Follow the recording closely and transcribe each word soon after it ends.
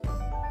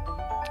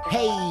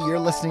Hey, you're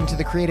listening to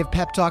the Creative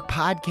Pep Talk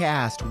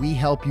podcast. We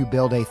help you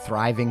build a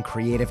thriving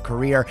creative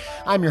career.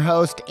 I'm your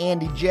host,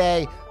 Andy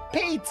J.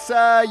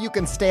 Pizza. You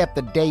can stay up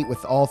to date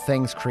with all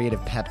things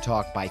Creative Pep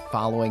Talk by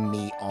following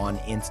me on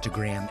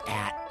Instagram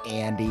at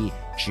Andy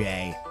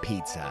J.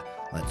 Pizza.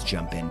 Let's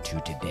jump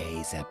into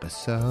today's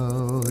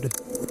episode.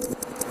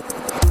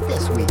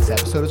 This week's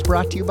episode is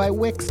brought to you by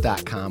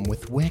Wix.com.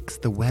 With Wix,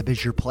 the web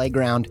is your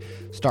playground.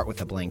 Start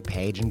with a blank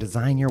page and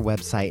design your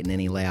website in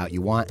any layout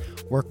you want.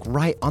 Work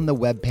right on the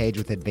web page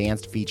with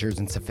advanced features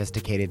and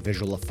sophisticated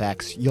visual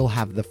effects. You'll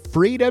have the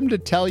freedom to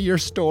tell your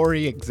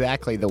story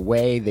exactly the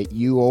way that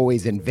you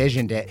always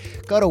envisioned it.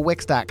 Go to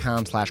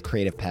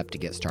Wix.com/creativepep to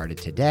get started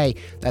today.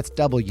 That's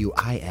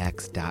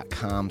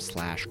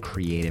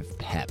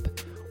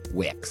Wix.com/creativepep.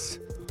 Wix.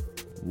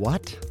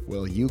 What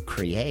will you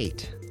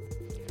create?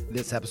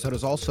 This episode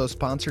is also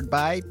sponsored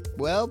by,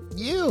 well,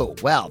 you.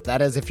 Well,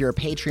 that is if you're a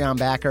Patreon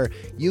backer,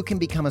 you can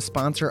become a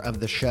sponsor of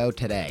the show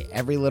today.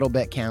 Every little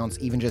bit counts.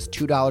 Even just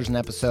 $2 an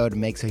episode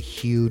makes a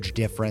huge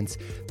difference.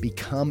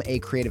 Become a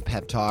Creative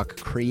Pep Talk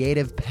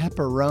Creative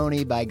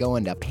Pepperoni by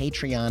going to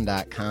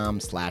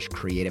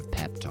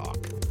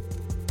patreon.com/creativepeptalk.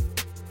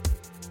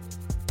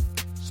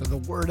 So the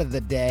word of the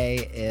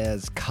day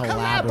is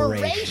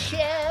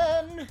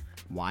collaboration.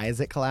 Why is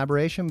it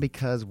collaboration?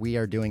 Because we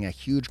are doing a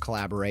huge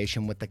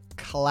collaboration with the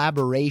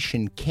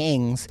Collaboration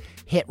Kings,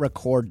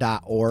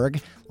 hitrecord.org.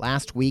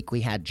 Last week,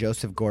 we had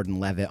Joseph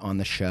Gordon-Levitt on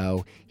the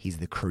show. He's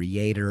the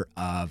creator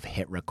of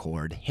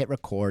HitRecord.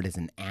 HitRecord is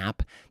an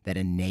app that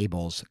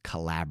enables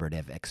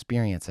collaborative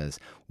experiences.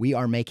 We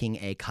are making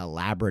a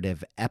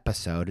collaborative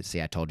episode.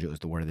 See, I told you it was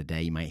the word of the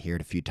day. You might hear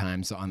it a few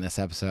times on this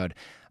episode.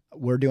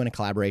 We're doing a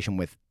collaboration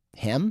with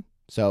him.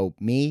 So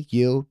me,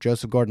 you,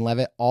 Joseph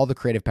Gordon-Levitt, all the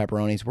Creative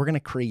Pepperonis, we're going to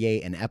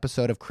create an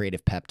episode of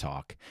Creative Pep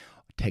Talk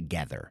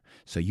together.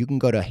 So you can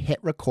go to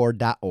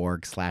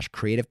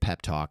hitrecord.org/Creative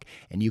Pep Talk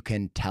and you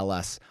can tell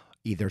us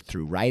either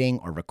through writing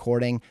or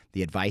recording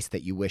the advice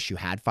that you wish you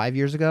had 5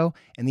 years ago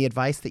and the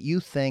advice that you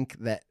think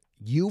that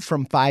you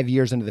from 5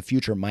 years into the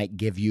future might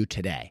give you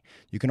today.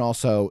 You can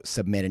also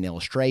submit an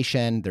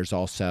illustration. There's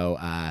also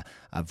a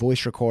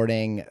voice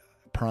recording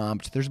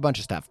prompt. There's a bunch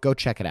of stuff. Go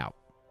check it out.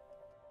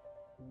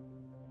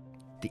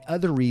 The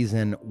other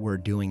reason we're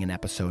doing an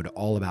episode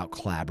all about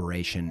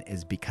collaboration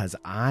is because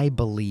I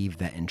believe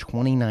that in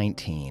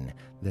 2019,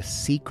 the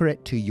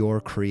secret to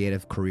your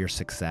creative career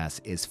success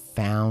is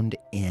found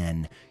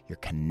in your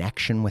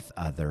connection with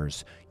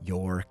others,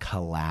 your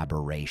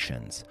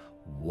collaborations.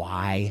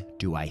 Why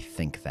do I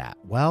think that?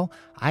 Well,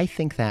 I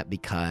think that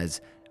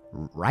because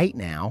right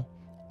now,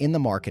 in the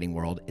marketing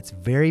world, it's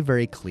very,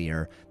 very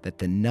clear that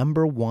the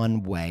number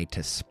one way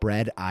to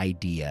spread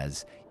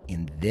ideas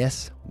in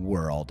this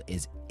world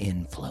is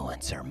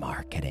influencer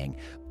marketing.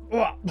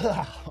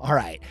 All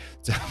right.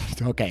 So,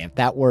 okay, if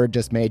that word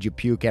just made you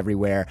puke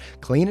everywhere,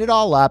 clean it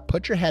all up,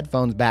 put your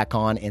headphones back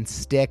on, and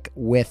stick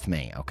with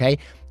me, okay?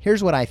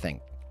 Here's what I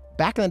think.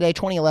 Back in the day,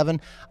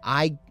 2011,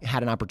 I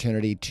had an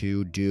opportunity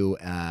to do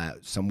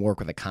some work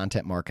with a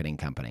content marketing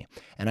company,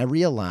 and I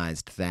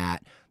realized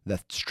that the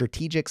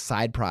strategic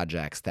side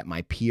projects that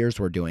my peers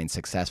were doing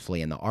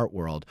successfully in the art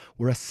world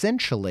were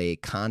essentially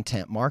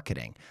content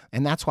marketing,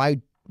 and that's why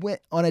I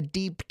went on a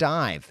deep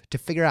dive to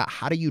figure out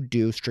how do you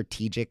do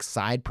strategic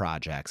side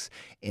projects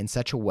in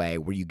such a way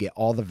where you get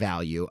all the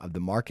value of the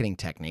marketing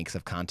techniques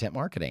of content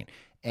marketing.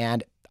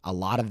 And a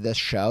lot of this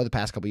show, the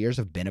past couple of years,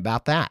 have been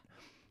about that.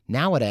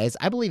 Nowadays,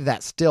 I believe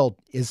that still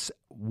is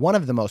one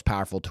of the most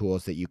powerful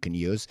tools that you can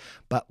use,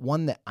 but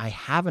one that I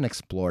haven't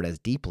explored as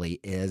deeply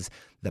is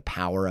the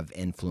power of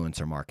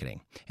influencer marketing.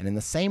 And in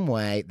the same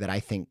way that I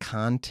think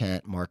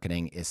content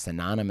marketing is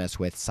synonymous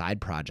with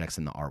side projects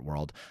in the art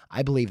world,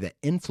 I believe that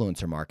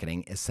influencer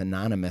marketing is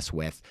synonymous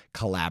with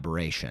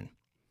collaboration.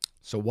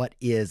 So what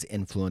is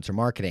influencer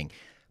marketing?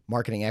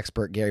 Marketing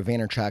expert Gary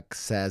Vaynerchuk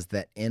says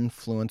that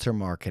influencer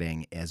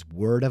marketing is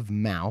word of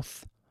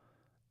mouth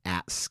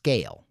at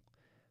scale.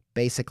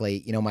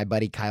 Basically, my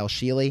buddy Kyle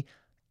Sheely,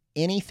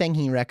 anything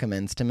he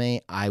recommends to me,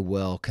 I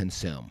will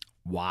consume.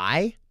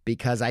 Why?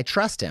 Because I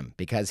trust him,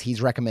 because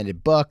he's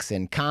recommended books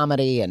and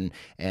comedy and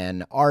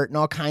art and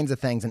all kinds of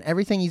things. And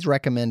everything he's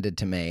recommended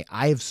to me,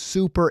 I have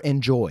super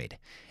enjoyed.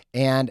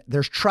 And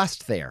there's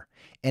trust there.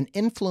 And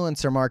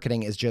influencer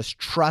marketing is just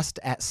trust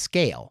at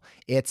scale.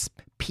 It's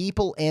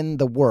people in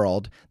the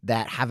world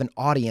that have an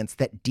audience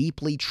that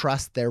deeply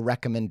trust their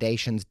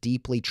recommendations,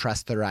 deeply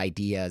trust their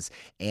ideas.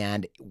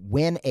 And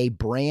when a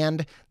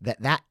brand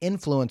that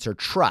influencer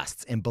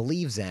trusts and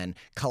believes in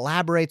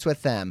collaborates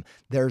with them,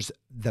 there's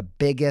the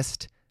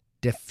biggest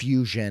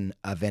diffusion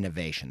of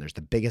innovation. There's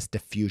the biggest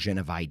diffusion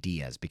of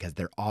ideas because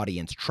their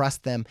audience trusts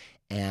them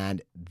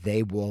and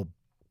they will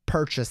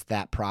purchase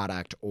that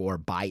product or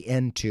buy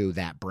into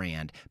that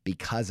brand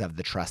because of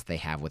the trust they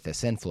have with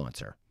this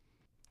influencer.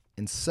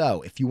 And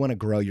so if you want to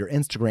grow your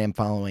Instagram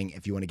following,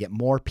 if you want to get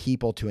more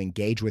people to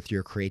engage with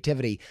your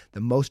creativity,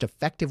 the most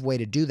effective way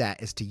to do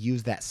that is to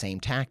use that same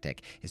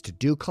tactic, is to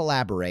do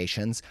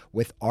collaborations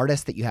with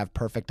artists that you have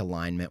perfect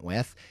alignment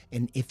with.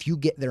 And if you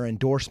get their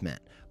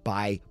endorsement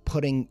by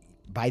putting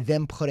by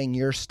them putting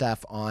your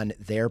stuff on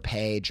their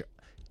page,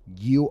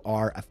 you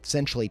are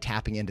essentially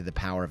tapping into the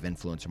power of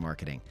influencer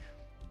marketing.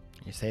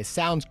 You say,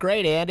 sounds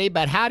great, Andy,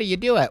 but how do you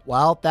do it?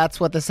 Well, that's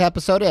what this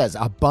episode is.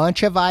 A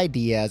bunch of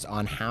ideas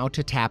on how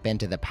to tap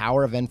into the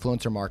power of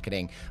influencer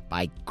marketing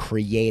by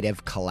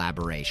creative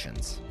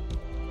collaborations.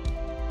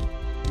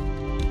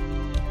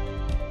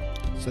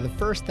 So the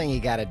first thing you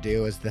got to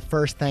do is the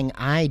first thing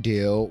I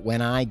do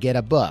when I get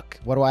a book.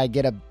 What do I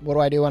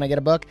do when I get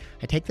a book?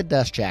 I take the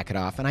dust jacket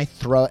off and I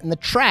throw it in the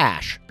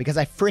trash because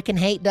I freaking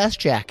hate dust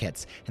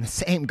jackets. And the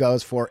same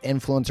goes for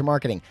influencer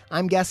marketing.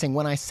 I'm guessing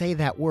when I say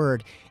that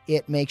word,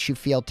 it makes you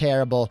feel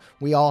terrible.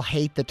 We all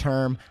hate the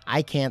term.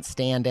 I can't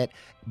stand it.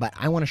 But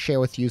I want to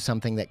share with you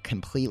something that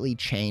completely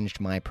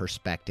changed my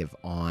perspective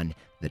on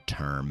the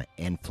term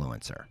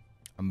influencer.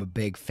 I'm a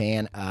big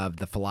fan of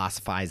the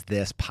Philosophize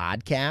This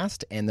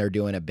podcast, and they're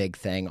doing a big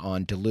thing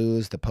on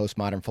Deleuze, the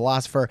postmodern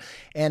philosopher.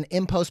 And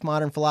in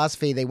postmodern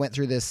philosophy, they went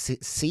through this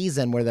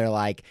season where they're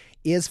like,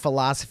 is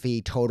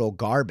philosophy total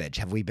garbage?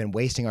 Have we been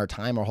wasting our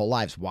time our whole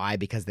lives? Why?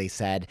 Because they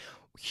said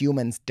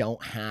humans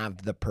don't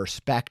have the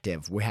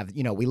perspective. We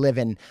live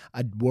in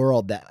a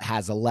world that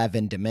has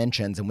 11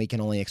 dimensions and we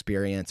can only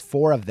experience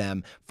 4 of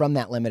them from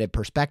that limited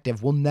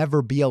perspective. We'll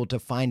never be able to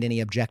find any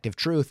objective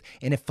truth.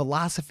 And if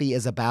philosophy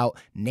is about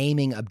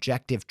naming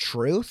objective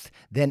truth,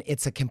 then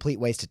it's a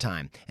complete waste of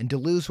time. And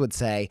Deleuze would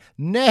say,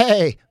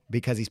 nay,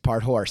 because he's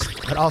part horse,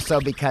 but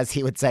also because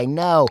he would say,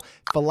 no,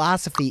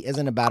 philosophy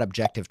isn't about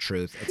objective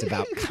truth. It's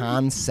about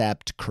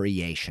concept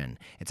creation.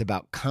 It's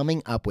about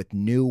coming up with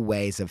new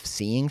ways of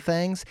seeing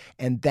things,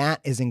 and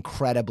that is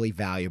incredibly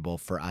valuable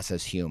for us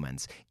as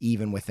humans,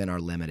 even within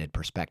our limited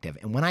perspective.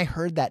 And when I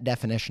heard that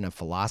definition of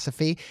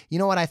philosophy, you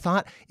know what I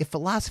thought? If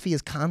philosophy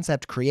is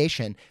concept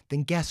creation,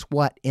 then guess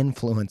what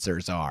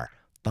influencers are?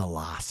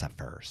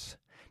 Philosophers.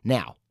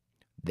 Now,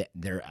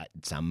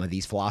 some of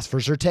these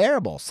philosophers are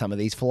terrible. Some of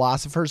these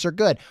philosophers are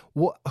good.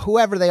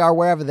 Whoever they are,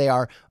 wherever they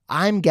are,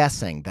 I'm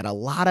guessing that a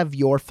lot of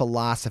your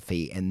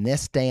philosophy in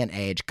this day and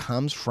age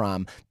comes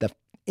from the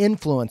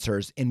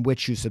influencers in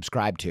which you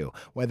subscribe to,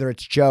 whether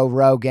it's Joe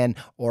Rogan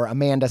or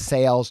Amanda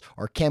Sales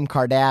or Kim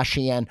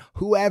Kardashian,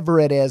 whoever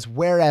it is,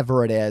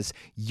 wherever it is,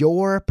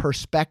 your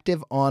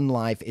perspective on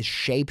life is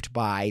shaped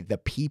by the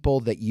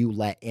people that you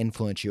let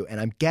influence you. And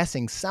I'm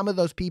guessing some of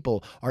those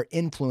people are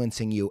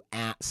influencing you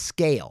at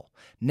scale.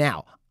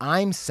 Now,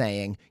 I'm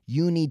saying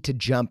you need to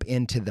jump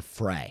into the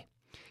fray.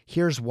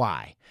 Here's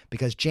why.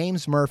 Because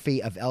James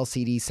Murphy of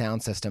LCD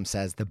Sound System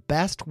says the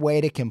best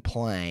way to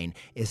complain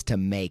is to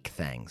make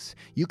things.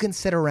 You can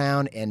sit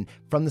around and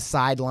from the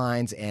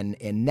sidelines and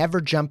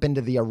never jump into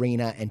the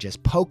arena and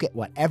just poke at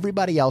what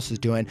everybody else is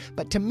doing.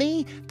 But to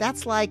me,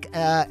 that's like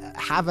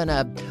having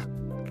a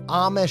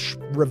Amish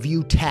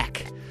review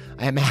tech.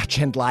 I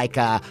imagined like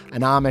an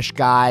Amish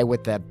guy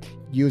with the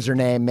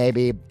username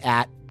maybe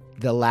at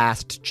the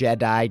last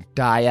Jedi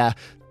Daya,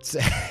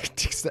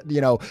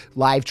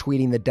 live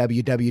tweeting the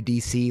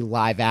WWDC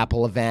live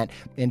Apple event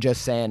and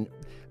just saying,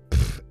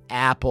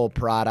 Apple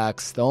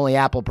products, the only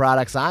Apple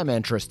products I'm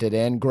interested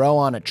in grow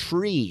on a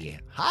tree.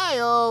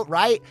 Hi-oh,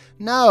 right?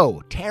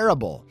 No,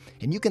 terrible.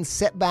 And you can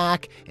sit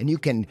back and you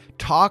can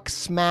talk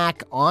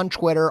smack on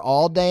Twitter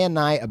all day and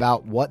night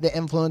about what the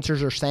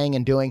influencers are saying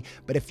and doing.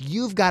 But if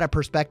you've got a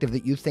perspective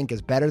that you think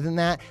is better than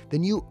that,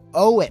 then you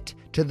owe it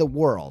to the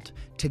world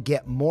to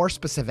get more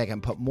specific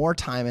and put more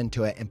time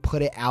into it and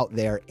put it out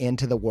there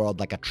into the world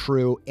like a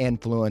true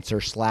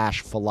influencer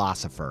 /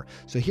 philosopher.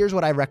 So here's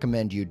what I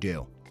recommend you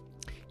do.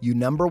 You,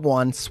 number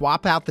one,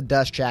 swap out the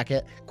dust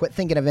jacket. Quit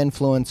thinking of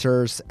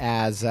influencers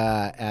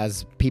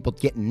as people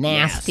getting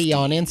nasty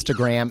on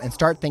Instagram and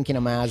start thinking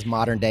of them as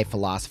modern day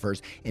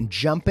philosophers and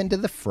jump into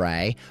the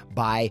fray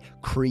by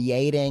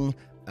creating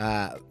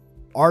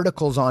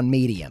articles on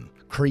Medium,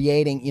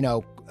 creating,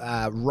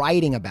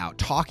 writing about,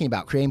 talking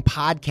about, creating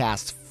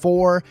podcasts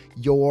for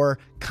your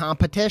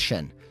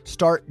competition.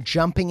 Start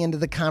jumping into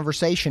the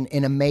conversation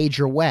in a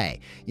major way.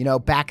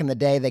 Back in the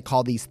day, they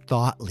called these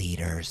thought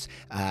leaders.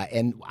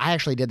 And I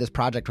actually did this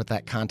project with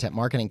that content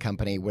marketing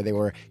company where they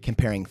were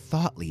comparing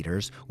thought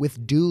leaders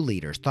with do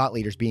leaders. Thought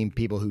leaders being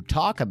people who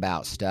talk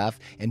about stuff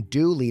and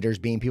do leaders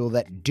being people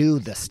that do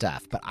the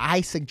stuff. But I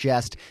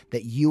suggest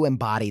that you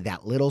embody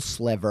that little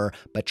sliver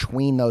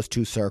between those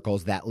two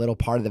circles, that little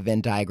part of the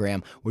Venn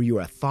diagram where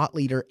you're a thought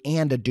leader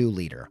and a do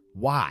leader.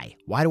 Why?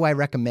 Why do I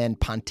recommend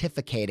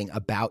pontificating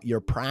about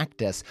your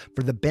practice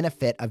for the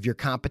benefit of your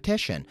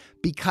competition?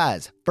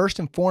 Because, first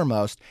and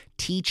foremost,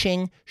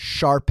 teaching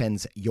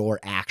sharpens your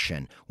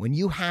action. When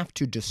you have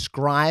to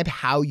describe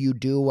how you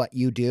do what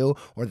you do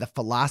or the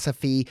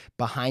philosophy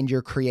behind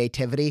your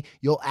creativity,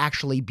 you'll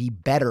actually be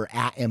better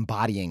at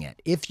embodying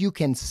it. If you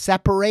can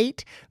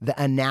separate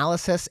the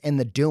analysis and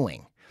the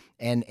doing,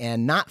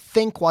 and not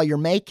think while you're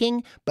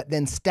making, but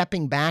then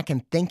stepping back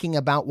and thinking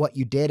about what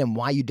you did and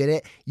why you did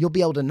it, you'll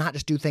be able to not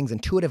just do things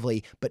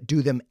intuitively, but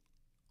do them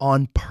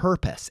on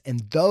purpose. And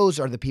those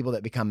are the people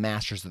that become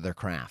masters of their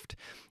craft.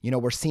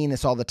 We're seeing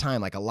this all the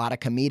time. Like a lot of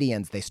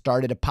comedians, they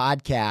started a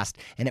podcast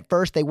and at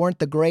first they weren't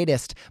the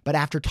greatest, but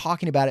after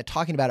talking about it,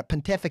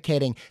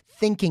 pontificating,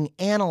 thinking,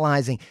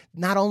 analyzing.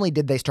 Not only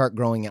did they start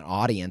growing an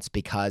audience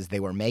because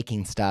they were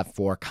making stuff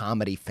for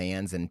comedy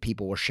fans and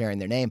people were sharing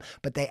their name,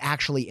 but they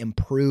actually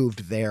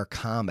improved their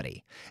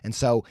comedy. And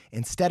so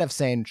instead of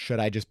saying, should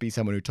I just be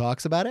someone who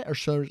talks about it or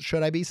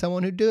should I be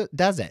someone who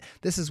does it?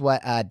 This is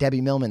what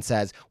Debbie Millman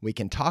says. We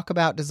can talk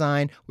about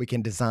design, we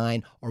can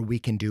design, or we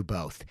can do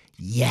both.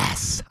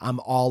 Yes, I'm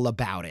all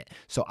about it.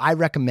 So I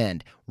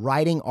recommend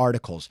writing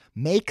articles,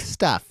 make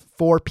stuff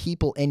for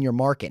people in your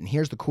market. And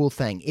here's the cool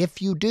thing. If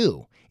you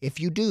do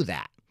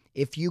that,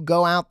 if you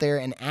go out there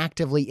and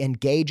actively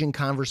engage in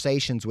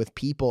conversations with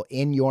people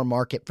in your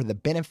market for the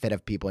benefit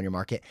of people in your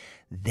market,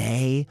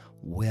 they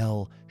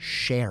will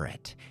share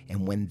it.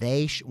 And when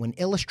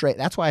illustrate,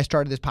 that's why I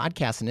started this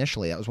podcast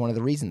initially. That was one of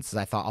the reasons, is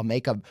I thought I'll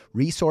make up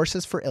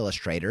resources for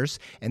illustrators.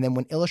 And then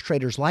when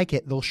illustrators like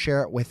it, they'll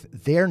share it with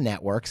their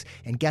networks.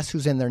 And guess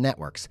who's in their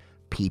networks?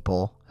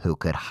 People who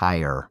could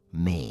hire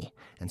me.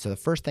 And so the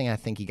first thing I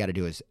think you got to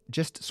do is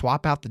just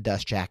swap out the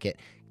dust jacket,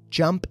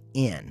 jump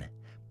in.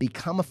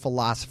 Become a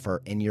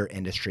philosopher in your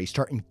industry.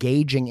 Start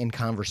engaging in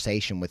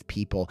conversation with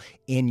people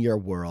in your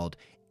world,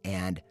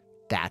 and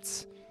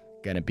that's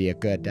going to be a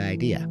good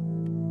idea.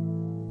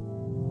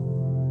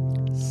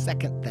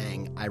 Second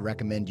thing I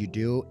recommend you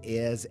do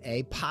is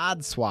a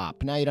pod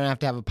swap. Now, you don't have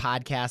to have a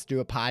podcast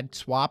do a pod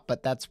swap,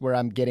 but that's where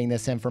I'm getting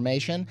this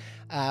information.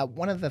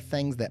 One of the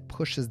things that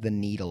pushes the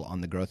needle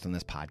on the growth on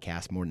this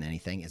podcast more than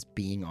anything is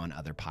being on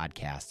other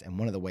podcasts. And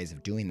one of the ways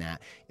of doing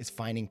that is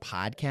finding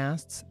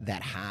podcasts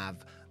that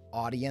have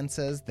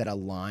audiences that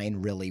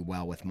align really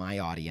well with my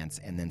audience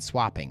and then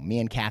swapping. Me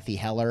and Kathy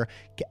Heller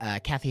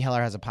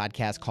has a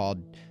podcast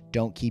called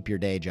Don't Keep Your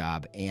Day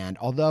Job. And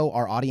although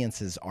our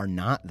audiences are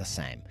not the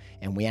same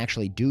and we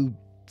actually do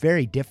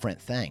very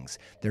different things,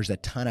 there's a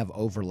ton of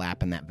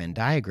overlap in that Venn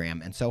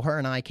diagram. And so her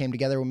and I came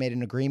together, we made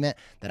an agreement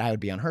that I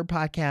would be on her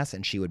podcast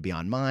and she would be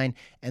on mine.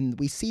 And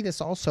we see this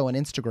also on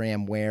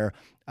Instagram, where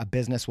a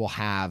business will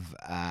have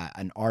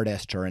an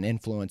artist or an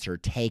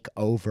influencer take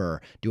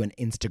over, do an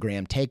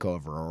Instagram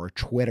takeover or a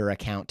Twitter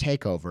account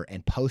takeover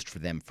and post for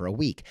them for a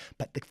week.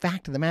 But the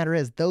fact of the matter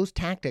is, those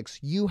tactics,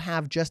 you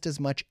have just as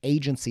much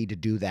agency to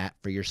do that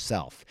for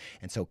yourself.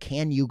 And so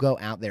can you go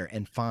out there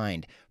and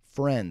find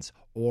friends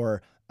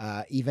or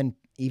even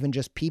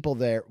just people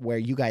there where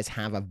you guys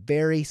have a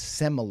very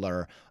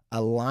similar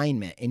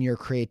alignment in your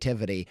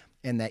creativity,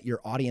 and that your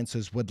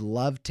audiences would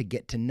love to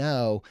get to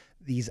know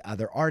these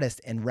other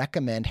artists and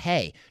recommend,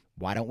 hey,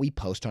 why don't we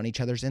post on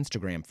each other's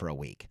Instagram for a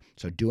week?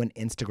 So do an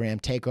Instagram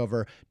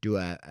takeover, do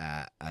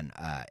a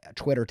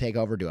Twitter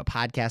takeover, do a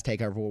podcast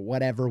takeover,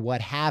 whatever,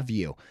 what have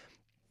you.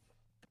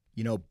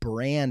 You know,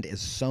 brand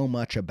is so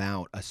much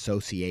about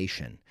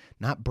association,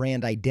 not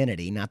brand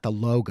identity, not the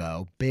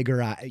logo,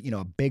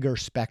 a bigger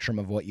spectrum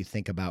of what you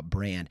think about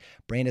brand.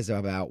 Brand is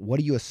about, what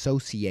do you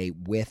associate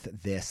with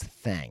this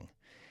thing?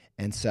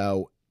 And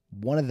so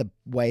one of the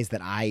ways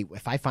that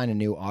if I find a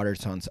new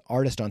artist on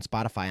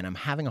Spotify and I'm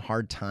having a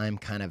hard time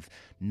kind of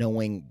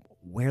knowing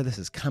where this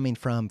is coming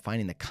from,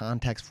 finding the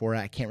context for it,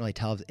 I can't really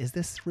tell, is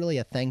this really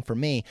a thing for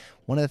me?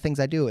 One of the things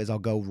I do is I'll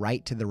go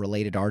right to the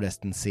related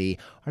artist and see,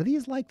 are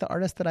these like the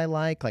artists that I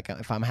like? Like,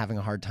 if I'm having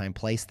a hard time,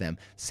 place them.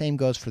 Same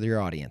goes for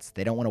your audience.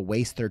 They don't want to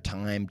waste their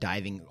time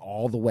diving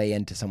all the way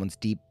into someone's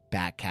deep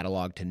back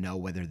catalog to know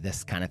whether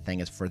this kind of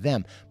thing is for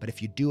them. But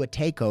if you do a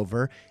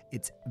takeover,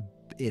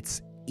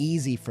 it's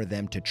easy for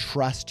them to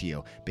trust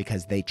you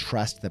because they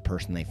trust the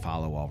person they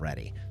follow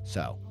already.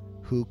 So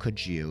who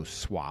could you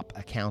swap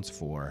accounts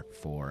for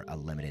a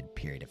limited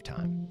period of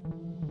time?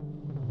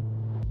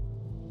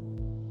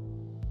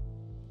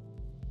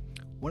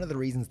 One of the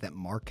reasons that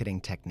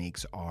marketing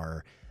techniques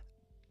are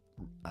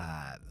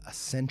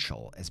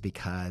essential is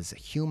because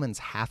humans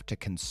have to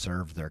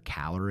conserve their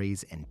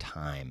calories and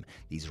time,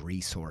 these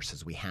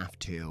resources. We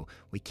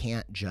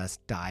can't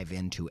just dive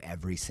into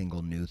every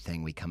single new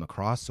thing we come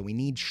across. So we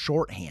need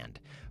shorthand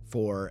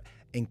for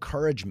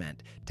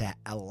encouragement to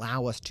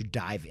allow us to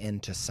dive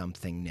into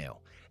something new.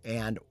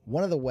 And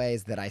one of the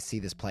ways that I see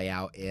this play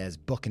out is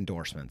book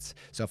endorsements.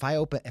 So if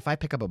I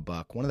pick up a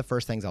book, one of the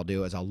first things I'll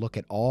do is I'll look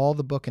at all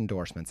the book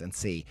endorsements and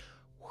see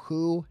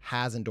who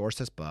has endorsed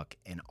this book,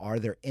 and are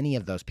there any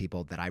of those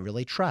people that I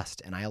really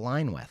trust and I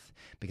align with?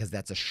 Because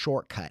that's a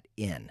shortcut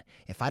in.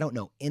 If I don't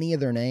know any of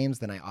their names,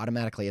 then I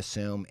automatically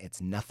assume it's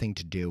nothing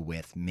to do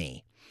with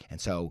me. And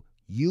so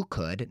you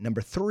could,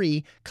 number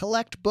 3,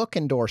 collect book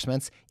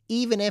endorsements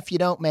even if you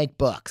don't make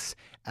books.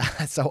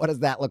 So what does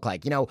that look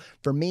like? You know,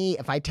 for me,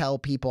 if I tell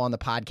people on the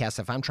podcast,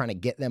 if I'm trying to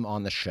get them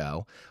on the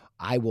show,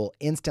 I will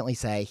instantly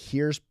say,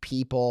 here's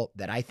people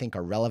that I think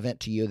are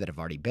relevant to you that have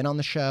already been on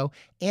the show.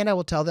 And I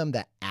will tell them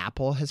that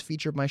Apple has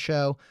featured my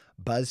show.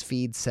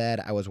 BuzzFeed said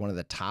I was one of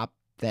the top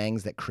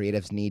things that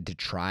creatives need to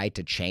try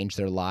to change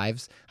their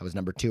lives. I was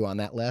number 2 on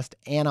that list.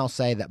 And I'll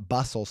say that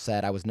Bustle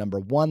said I was number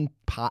one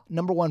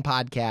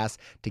podcast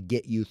to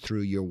get you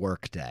through your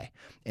workday.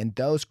 And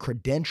those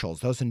credentials,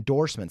 those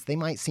endorsements, they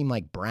might seem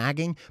like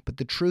bragging, but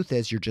the truth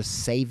is you're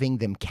just saving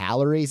them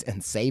calories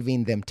and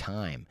saving them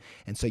time.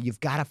 And so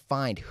you've got to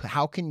find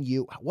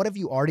what have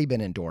you already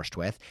been endorsed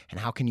with, and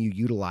how can you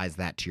utilize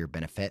that to your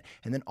benefit?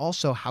 And then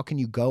also, how can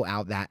you go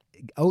out there?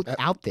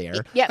 How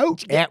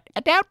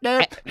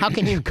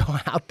can you go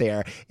out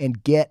there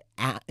and get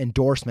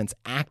endorsements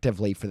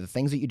actively for the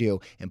things that you do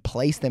and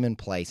place them in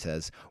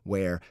places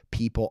where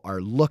people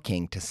are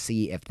looking to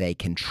see if they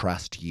can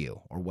trust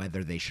you or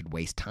whether they should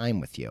waste time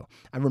with you?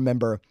 I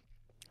remember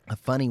a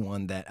funny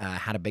one that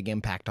had a big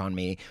impact on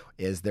me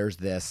is there's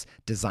this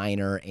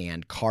designer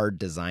and card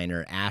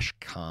designer,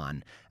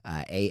 Ashkan,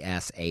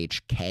 Ashkahn,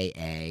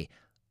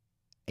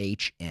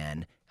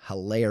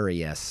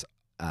 hilarious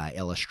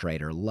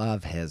illustrator.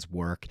 Love his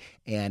work.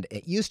 And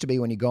it used to be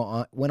when you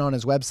went on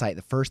his website,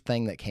 the first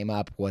thing that came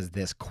up was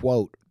this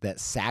quote that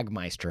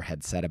Sagmeister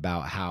had said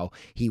about how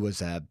he was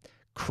a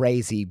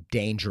crazy,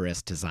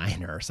 dangerous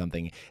designer or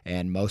something,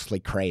 and mostly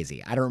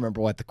crazy. I don't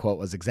remember what the quote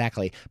was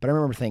exactly, but I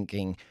remember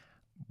thinking,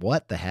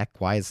 what the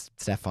heck? Why is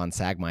Stefan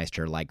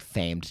Sagmeister, like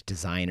famed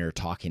designer,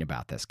 talking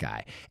about this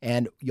guy?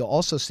 And you'll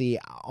also see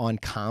on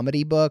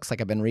comedy books, like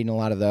I've been reading a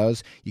lot of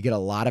those, you get a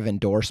lot of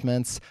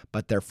endorsements,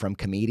 but they're from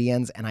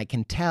comedians. And I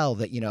can tell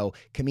that,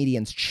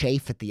 comedians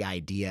chafe at the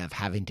idea of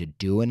having to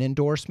do an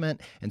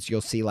endorsement. And so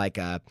you'll see like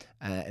an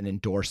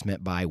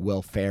endorsement by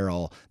Will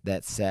Ferrell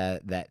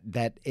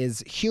that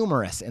is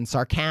humorous and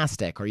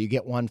sarcastic, or you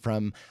get one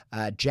from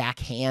Jack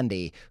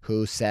Handey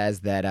who says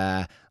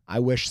that, I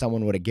wish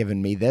someone would have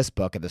given me this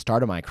book at the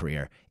start of my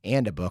career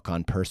and a book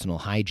on personal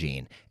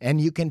hygiene.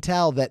 And you can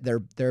tell that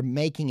they're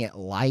making it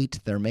light,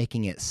 they're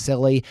making it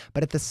silly,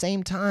 but at the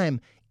same time,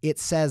 it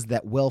says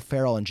that Will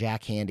Ferrell and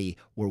Jack Handey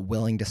were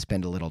willing to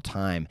spend a little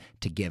time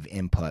to give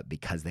input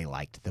because they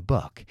liked the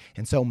book.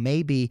 And so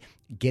maybe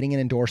getting an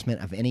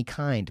endorsement of any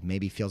kind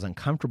maybe feels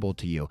uncomfortable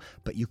to you,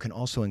 but you can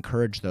also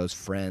encourage those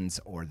friends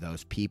or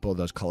those people,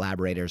 those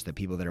collaborators, the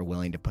people that are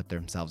willing to put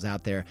themselves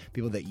out there,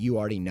 people that you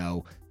already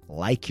know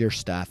like your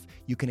stuff.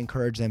 You can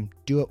encourage them,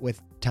 do it with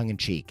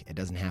tongue-in-cheek. It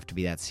doesn't have to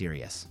be that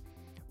serious.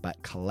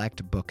 But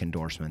collect book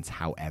endorsements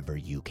however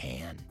you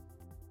can.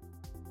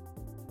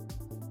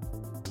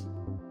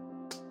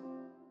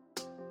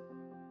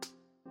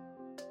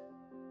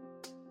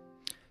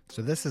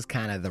 So this is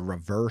kind of the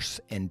reverse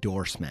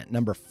endorsement.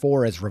 Number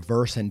 4 is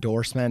reverse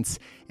endorsements.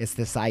 It's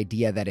this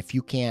idea that if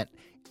you can't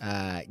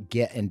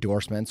get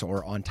endorsements,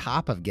 or on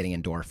top of getting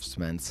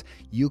endorsements,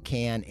 you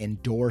can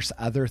endorse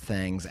other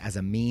things as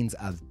a means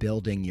of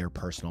building your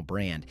personal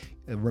brand.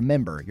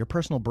 Remember, your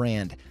personal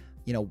brand,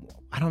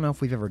 I don't know if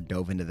we've ever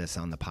dove into this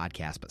on the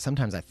podcast, but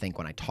sometimes I think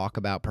when I talk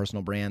about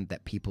personal brand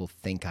that people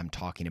think I'm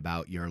talking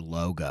about your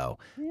logo.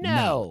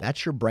 No,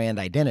 that's your brand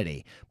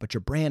identity. But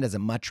your brand is a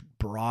much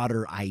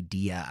broader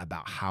idea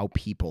about how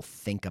people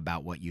think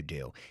about what you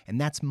do. And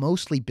that's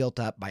mostly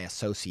built up by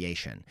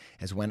association.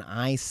 As when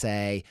I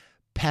say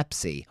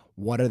Pepsi,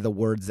 what are the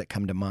words that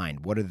come to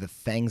mind? What are the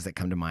things that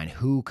come to mind?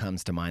 Who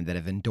comes to mind that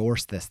have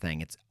endorsed this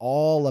thing? It's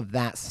all of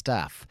that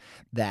stuff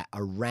that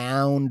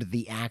around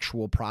the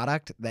actual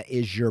product that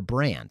is your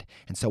brand.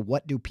 And so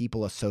what do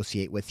people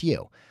associate with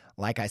you?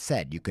 Like I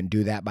said, you can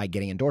do that by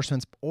getting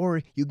endorsements,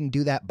 or you can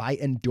do that by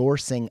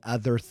endorsing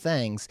other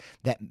things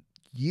that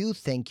you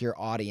think your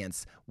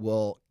audience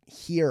will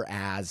hear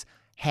as,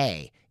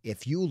 hey,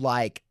 if you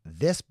like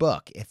this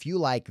book, if you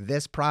like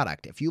this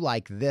product, if you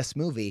like this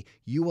movie,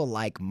 you will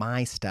like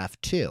my stuff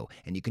too.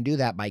 And you can do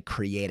that by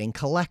creating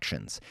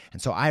collections.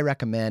 And so I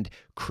recommend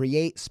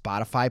create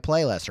Spotify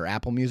playlists or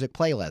Apple Music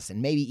playlists,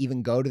 and maybe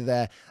even go to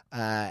the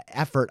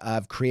effort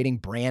of creating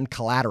brand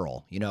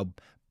collateral,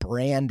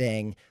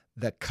 branding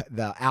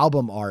the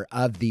album art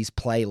of these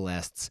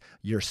playlists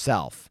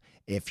yourself.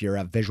 If you're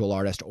a visual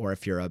artist or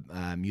if you're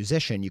a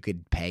musician, you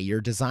could pay your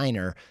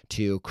designer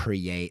to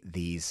create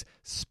these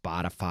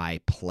Spotify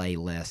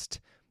playlist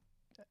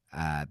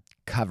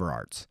cover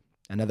arts.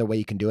 Another way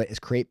you can do it is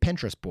create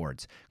Pinterest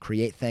boards.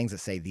 Create things that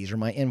say, these are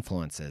my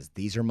influences.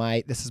 This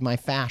is my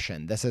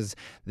fashion. This is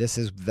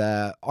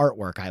the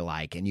artwork I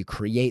like. And you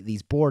create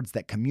these boards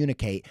that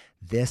communicate,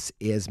 this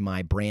is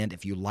my brand.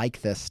 If you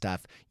like this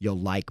stuff, you'll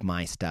like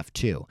my stuff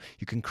too.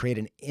 You can create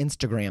an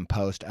Instagram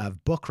post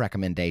of book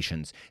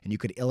recommendations, and you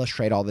could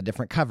illustrate all the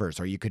different covers,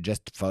 or you could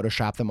just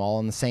Photoshop them all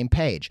on the same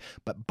page.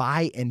 But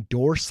by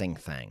endorsing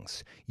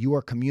things, you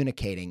are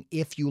communicating,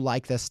 if you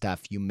like this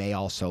stuff, you may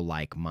also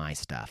like my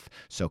stuff.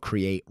 So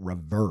create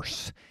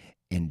reverse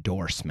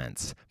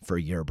endorsements for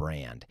your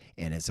brand,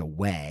 and as a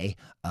way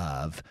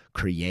of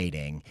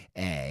creating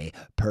a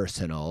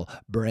personal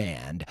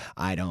brand.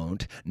 I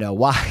don't know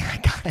why I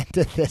got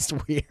into this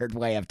weird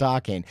way of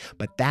talking,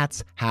 but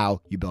that's how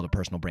you build a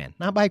personal brand.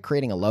 Not by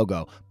creating a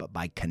logo, but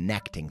by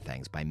connecting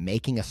things, by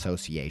making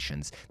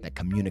associations that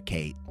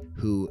communicate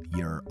who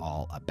you're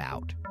all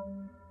about.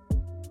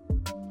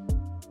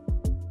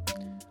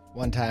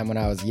 One time when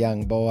I was a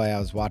young boy, I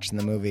was watching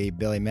the movie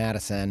Billy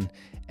Madison,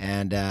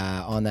 and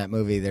on that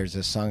movie, there's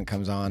a song that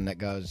comes on that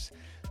goes,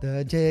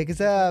 "The jig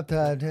is up,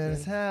 the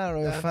how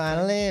we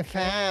finally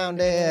found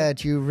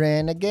it. You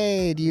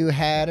renegade, you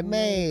had it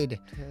made,"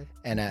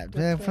 and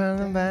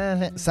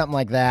something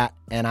like that.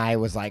 And I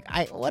was like,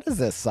 "What is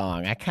this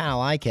song? I kind of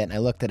like it." And I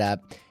looked it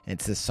up, and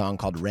it's this song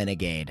called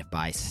 "Renegade"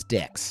 by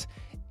Styx,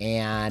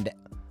 and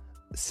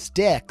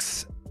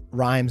Styx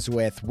rhymes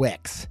with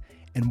Wix.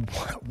 And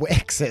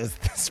Wix is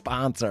the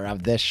sponsor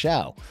of this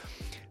show.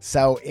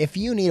 So if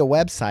you need a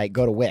website,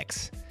 go to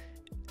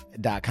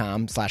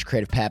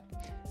wix.com/creativepep.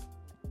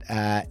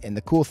 And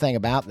the cool thing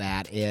about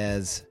that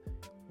is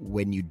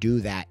when you do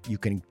that, you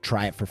can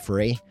try it for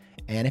free.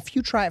 And if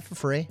you try it for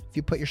free, if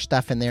you put your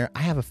stuff in there,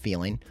 I have a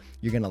feeling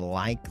you're going to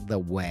like the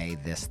way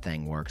this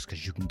thing works,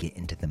 because you can get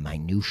into the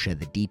minutia,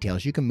 the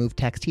details. You can move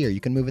text here. You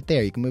can move it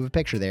there. You can move a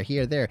picture there,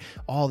 here, there.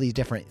 All these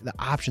the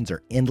options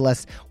are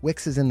endless.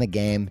 Wix is in the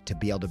game to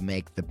be able to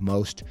make the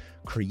most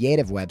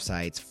creative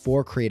websites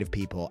for creative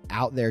people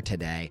out there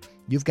today.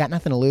 You've got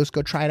nothing to lose.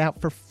 Go try it out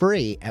for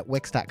free at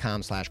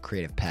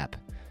wix.com/creativepep.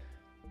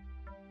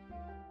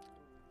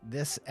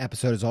 This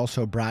episode is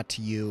also brought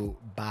to you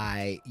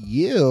by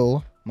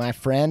you, my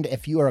friend.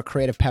 If you are a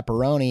creative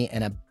pepperoni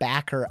and a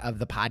backer of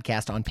the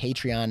podcast on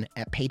Patreon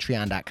at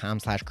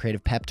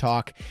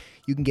patreon.com/creativepeptalk,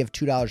 you can give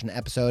 $2 an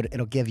episode.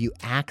 It'll give you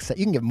access.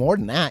 You can give more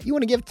than that. You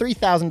want to give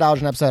 $3,000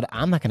 an episode,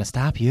 I'm not going to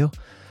stop you,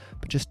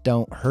 but just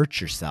don't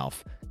hurt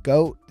yourself.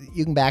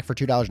 You can back for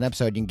 $2 an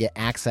episode. You can get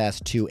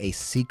access to a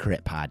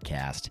secret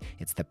podcast.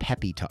 It's the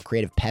Peppy Talk,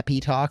 Creative Peppy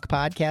Talk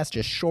podcast,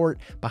 just short,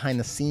 behind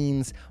the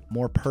scenes,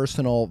 more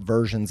personal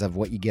versions of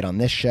what you get on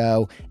this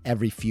show.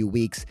 Every few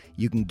weeks,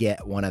 you can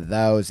get one of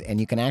those,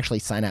 and you can actually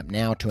sign up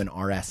now to an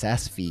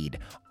RSS feed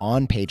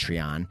on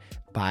Patreon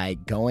by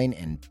going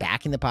and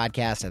backing the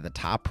podcast at the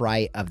top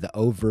right of the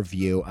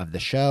overview of the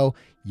show.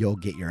 You'll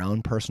get your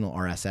own personal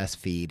RSS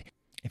feed.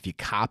 If you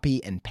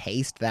copy and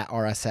paste that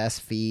RSS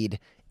feed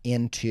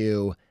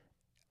into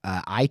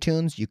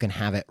iTunes, you can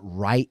have it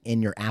right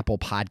in your Apple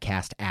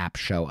Podcast app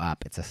show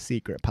up. It's a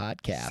secret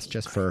podcast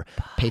just for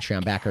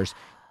Patreon backers.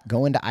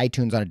 Go into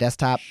iTunes on a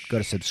desktop, go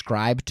to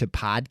subscribe to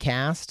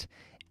podcast,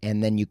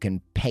 and then you can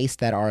paste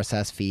that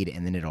RSS feed,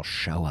 and then it'll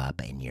show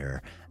up in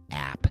your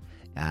app.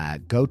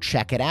 Go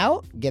check it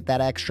out. Get that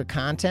extra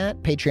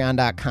content.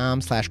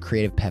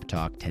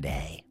 Patreon.com/creativepeptalk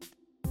today.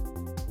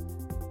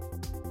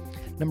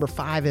 Number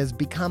 5 is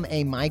become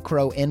a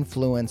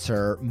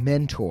micro-influencer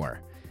mentor.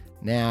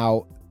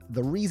 Now,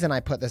 the reason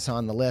I put this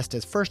on the list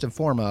is, first and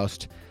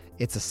foremost,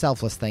 it's a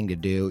selfless thing to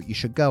do. You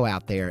should go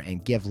out there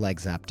and give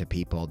legs up to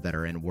people that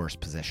are in worse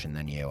position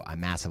than you. I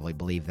massively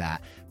believe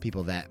that.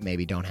 People that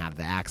maybe don't have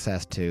the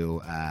access to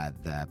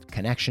the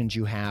connections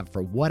you have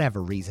for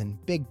whatever reason,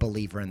 big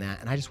believer in that.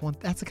 And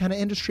that's the kind of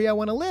industry I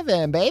want to live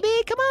in, baby.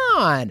 Come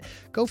on.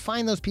 Go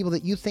find those people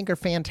that you think are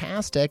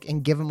fantastic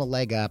and give them a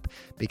leg up,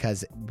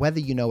 because whether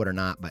you know it or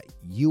not, but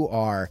you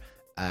are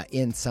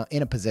in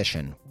a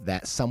position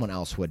that someone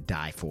else would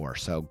die for.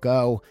 So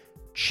go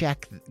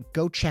check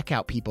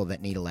out people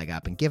that need a leg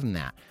up and give them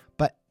that.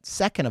 But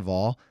second of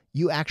all,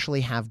 you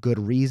actually have good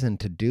reason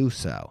to do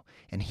so.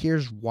 And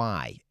here's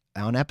why.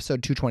 On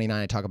episode 229,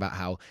 I talk about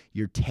how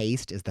your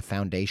taste is the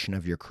foundation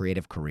of your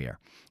creative career.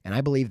 And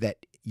I believe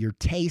that your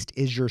taste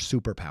is your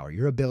superpower,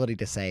 your ability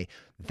to say,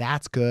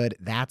 that's good,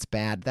 that's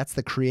bad. That's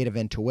the creative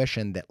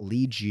intuition that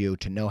leads you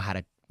to know how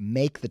to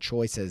make the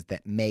choices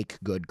that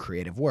make good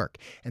creative work.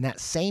 And that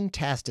same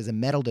test is a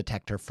metal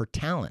detector for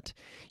talent.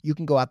 You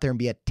can go out there and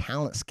be a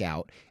talent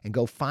scout and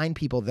go find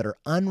people that are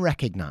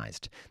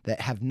unrecognized,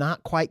 that have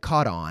not quite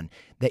caught on,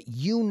 that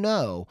you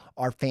know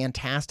are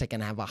fantastic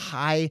and have a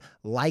high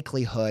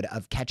likelihood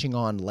of catching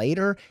on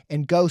later,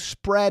 and go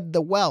spread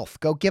the wealth.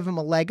 Go give them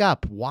a leg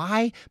up.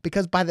 Why?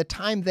 Because by the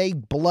time they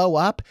blow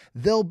up,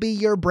 they'll be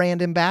your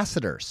brand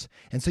ambassadors.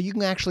 And so you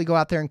can actually go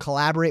out there and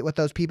collaborate with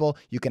those people.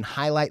 You can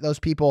highlight those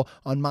people.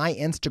 On my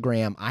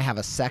Instagram, I have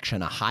a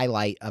section, a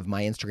highlight of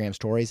my Instagram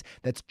stories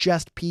that's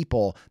just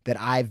people that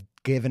I've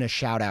given a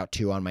shout out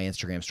to on my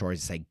Instagram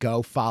stories to say,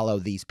 go follow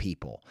these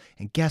people.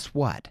 And guess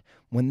what?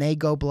 When they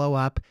go blow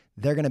up,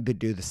 they're going to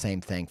do the same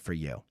thing for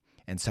you.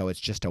 And so it's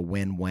just a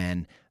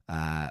win-win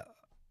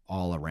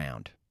all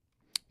around.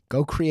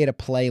 Go create a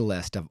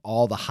playlist of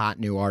all the hot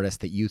new artists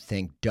that you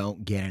think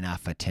don't get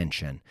enough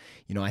attention.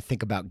 You know, I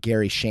think about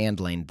Gary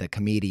Shandling, the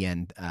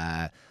comedian,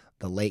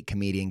 the late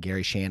comedian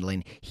Gary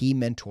Shandling. He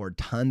mentored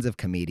tons of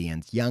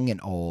comedians, young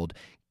and old,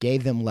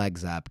 gave them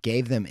legs up,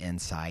 gave them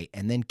insight.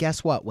 And then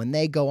guess what? When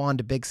they go on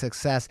to big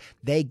success,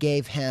 they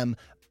gave him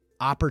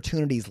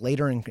opportunities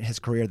later in his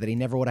career that he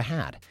never would have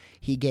had.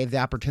 He gave the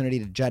opportunity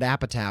to Judd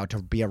Apatow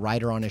to be a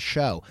writer on his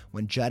show.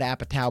 When Judd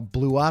Apatow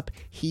blew up,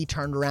 he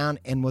turned around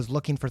and was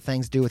looking for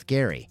things to do with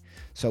Gary.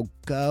 So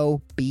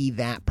go be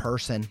that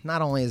person.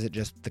 Not only is it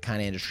just the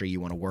kind of industry you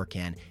want to work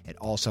in, it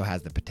also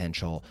has the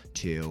potential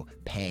to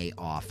pay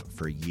off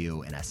for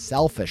you in a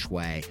selfish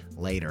way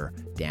later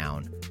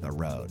down the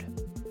road.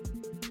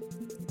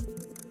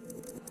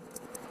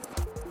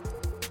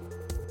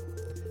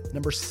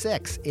 Number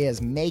 6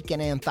 is make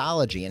an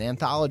anthology. An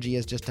anthology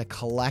is just a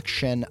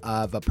collection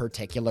of a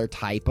particular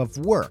type of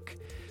work.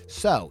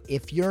 So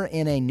if you're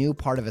in a new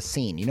part of a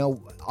scene,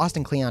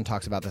 Austin Kleon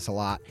talks about this a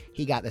lot.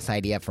 He got this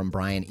idea from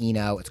Brian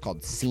Eno. It's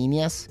called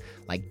scenius.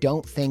 Like,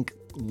 don't think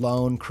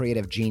lone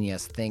creative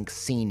genius, think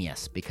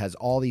scenius, because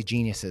all these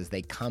geniuses,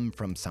 they come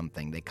from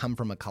something. They come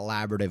from a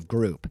collaborative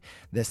group,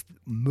 this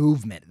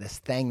movement, this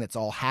thing that's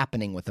all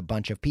happening with a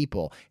bunch of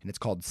people, and it's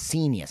called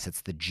scenius.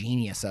 It's the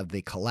genius of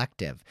the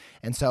collective.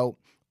 And so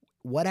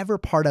whatever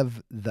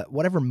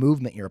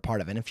movement you're a part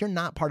of, and if you're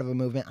not part of a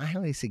movement, I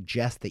highly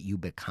suggest that you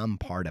become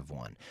part of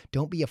one.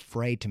 Don't be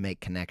afraid to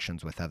make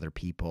connections with other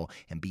people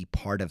and be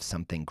part of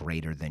something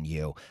greater than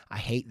you. I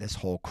hate this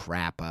whole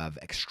crap of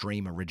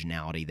extreme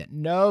originality that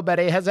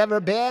nobody has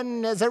ever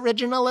been as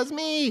original as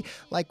me.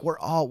 Like, we're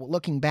all,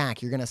 looking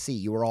back, you're going to see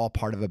you were all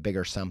part of a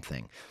bigger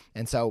something.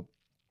 And so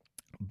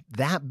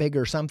that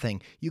bigger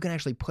something, you can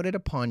actually put it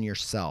upon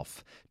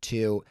yourself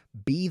to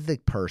be the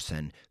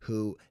person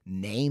who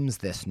names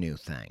this new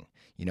thing,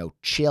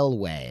 chill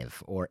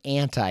wave or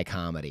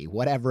anti-comedy,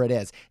 whatever it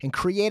is, and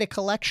create a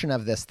collection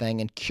of this thing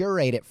and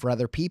curate it for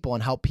other people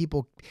and help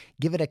people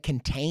give it a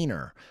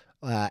container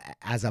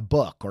as a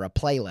book or a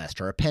playlist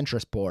or a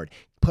Pinterest board.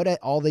 Put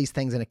all these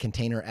things in a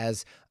container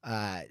as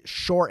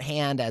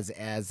shorthand,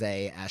 as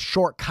a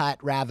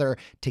shortcut, rather,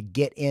 to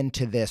get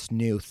into this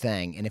new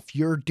thing. And if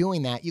you're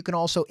doing that, you can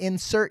also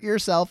insert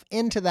yourself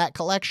into that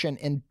collection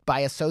and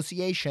by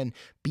association,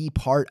 be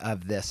part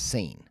of this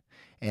scene.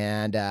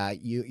 And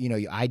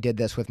I did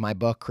this with my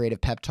book,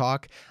 Creative Pep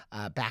Talk.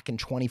 Back in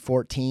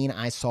 2014,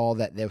 I saw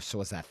that this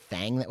was a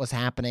thing that was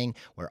happening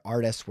where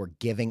artists were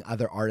giving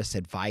other artists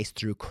advice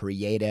through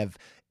creative,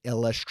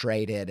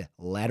 illustrated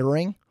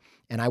lettering.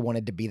 And I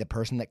wanted to be the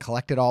person that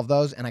collected all of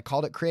those, and I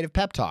called it Creative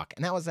Pep Talk.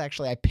 And that was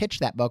actually, I pitched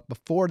that book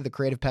before the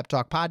Creative Pep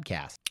Talk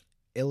podcast.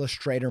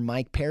 Illustrator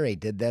Mike Perry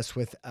did this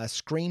with a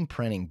screen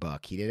printing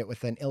book. He did it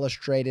with an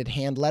illustrated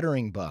hand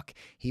lettering book.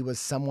 He was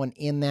someone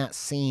in that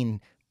scene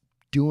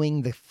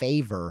doing the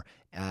favor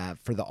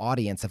for the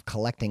audience of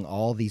collecting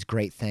all these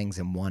great things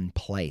in one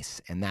place.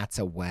 And that's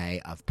a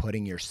way of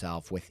putting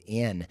yourself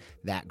within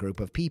that group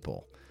of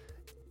people.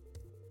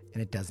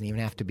 And it doesn't even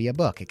have to be a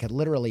book. It could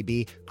literally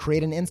be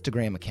create an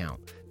Instagram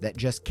account that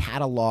just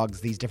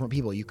catalogs these different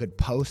people. You could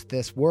post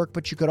this work,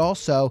 but you could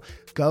also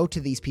go to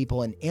these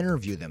people and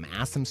interview them,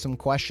 ask them some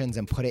questions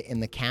and put it in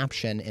the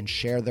caption and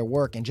share their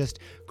work and just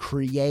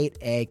create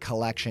a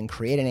collection,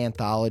 create an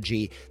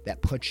anthology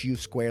that puts you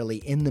squarely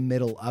in the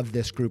middle of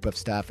this group of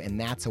stuff. And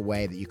that's a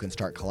way that you can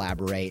start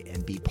collaborate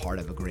and be part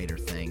of a greater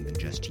thing than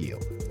just you.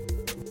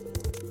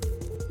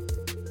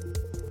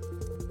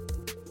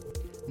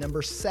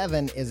 Number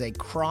 7 is a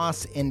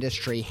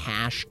cross-industry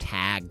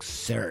hashtag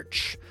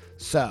search.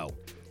 So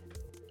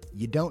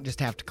you don't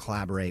just have to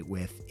collaborate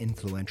with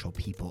influential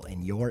people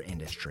in your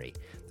industry.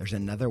 There's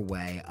another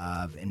way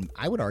of, and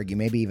I would argue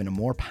maybe even a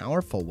more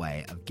powerful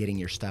way of getting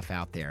your stuff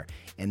out there.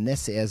 And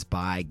this is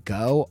by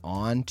go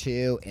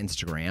onto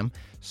Instagram,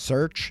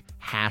 search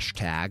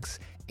hashtags,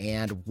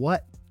 and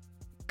what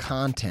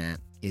content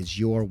is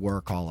your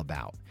work all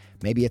about.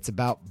 Maybe it's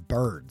about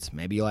birds.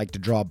 Maybe you like to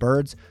draw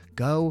birds.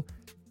 Go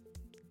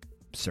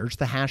search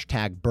the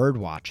hashtag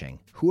birdwatching.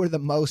 Who are the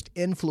most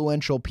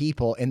influential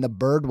people in the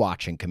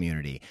birdwatching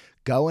community?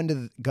 Go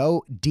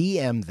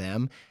DM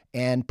them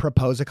and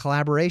propose a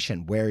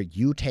collaboration where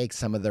you take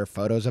some of their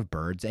photos of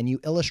birds and you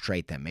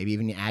illustrate them. Maybe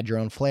even you add your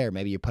own flair.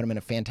 Maybe you put them in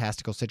a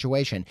fantastical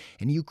situation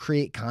and you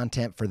create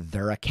content for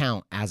their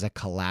account as a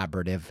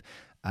collaborative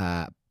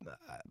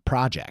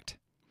project.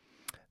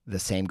 The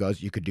same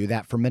goes, you could do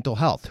that for mental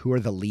health. Who are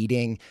the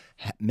leading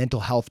mental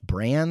health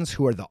brands?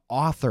 Who are the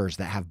authors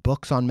that have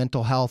books on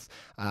mental health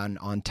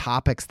on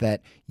topics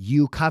that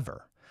you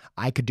cover?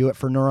 I could do it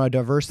for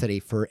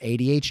neurodiversity, for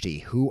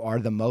ADHD. Who are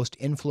the most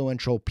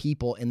influential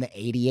people in the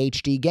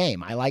ADHD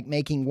game? I like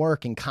making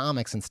work and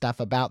comics and stuff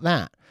about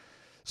that.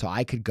 So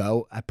I could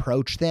go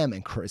approach them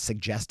and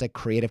suggest a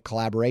creative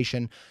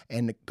collaboration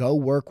and go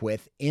work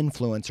with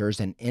influencers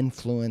and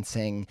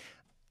influencing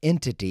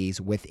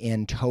entities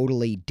within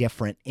totally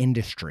different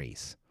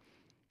industries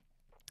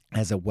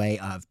as a way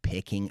of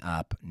picking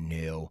up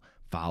new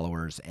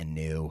followers and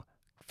new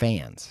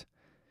fans.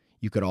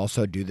 You could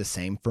also do the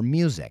same for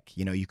music.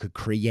 You could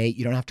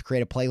you don't have to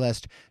create a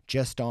playlist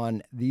just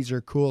on these are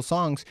cool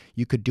songs.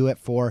 You could do it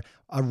for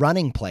a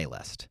running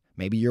playlist.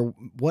 Maybe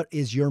what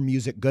is your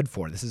music good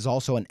for? This is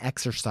also an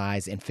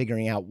exercise in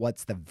figuring out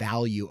what's the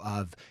value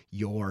of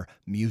your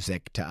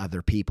music to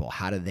other people.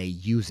 How do they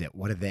use it?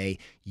 What do they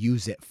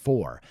use it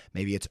for?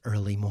 Maybe it's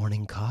early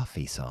morning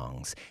coffee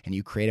songs, and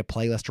you create a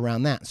playlist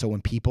around that. So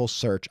when people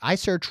search, I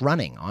search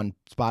running on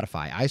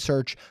Spotify. I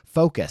search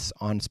focus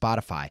on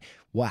Spotify.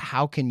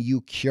 How can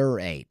you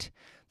curate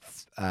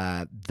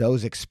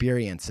those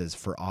experiences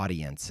for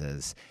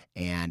audiences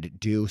and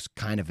do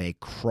kind of a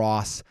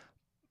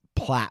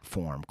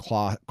cross-platform,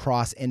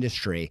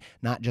 cross-industry,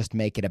 not just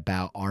make it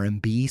about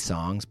R&B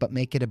songs, but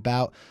make it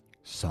about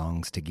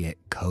songs to get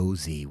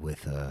cozy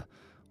with a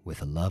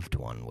with a loved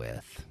one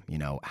with?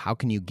 How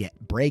can you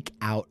break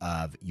out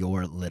of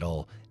your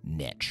little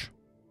niche?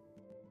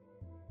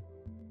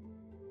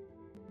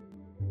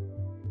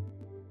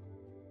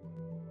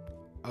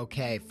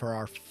 Okay, for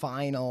our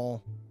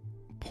final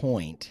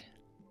point,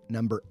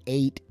 number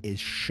 8 is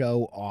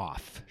show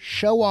off.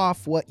 Show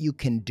off what you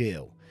can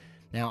do.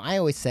 Now, I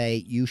always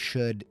say you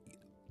should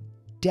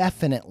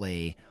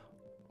definitely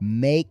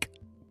make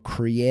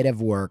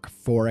creative work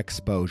for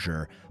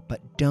exposure,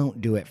 but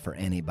don't do it for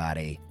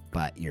anybody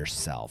but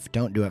yourself.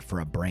 Don't do it for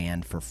a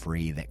brand for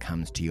free that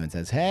comes to you and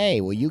says,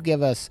 hey, will you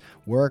give us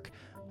work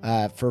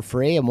for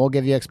free and we'll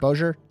give you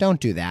exposure? Don't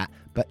do that,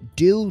 but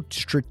do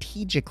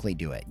strategically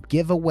do it.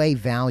 Give away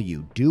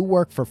value. Do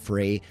work for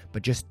free,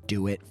 but just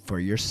do it for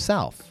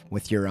yourself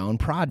with your own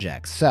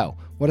projects. So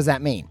what does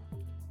that mean?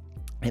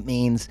 It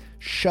means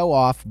show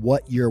off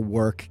what your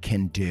work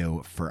can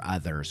do for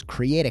others.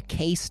 Create a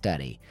case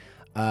study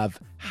of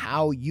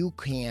how you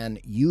can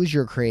use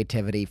your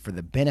creativity for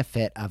the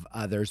benefit of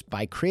others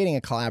by creating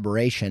a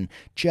collaboration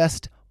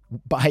just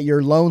by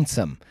your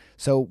lonesome.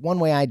 So one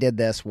way I did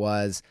this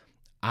was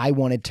I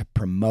wanted to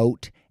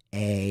promote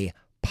a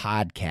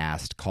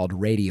podcast called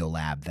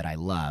Radiolab that I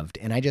loved,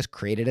 and I just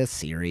created a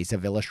series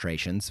of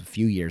illustrations a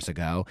few years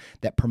ago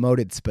that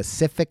promoted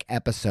specific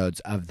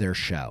episodes of their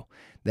show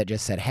that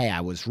just said, hey,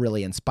 I was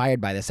really inspired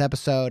by this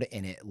episode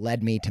and it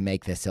led me to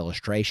make this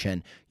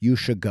illustration. You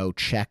should go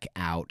check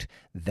out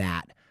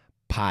that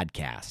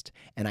podcast.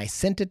 And I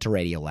sent it to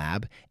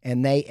Radiolab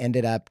and they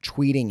ended up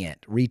retweeting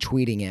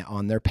it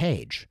on their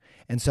page.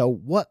 And so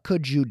what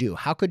could you do?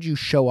 How could you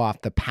show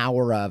off the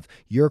power of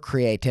your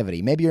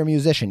creativity? Maybe you're a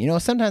musician.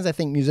 Sometimes I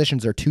think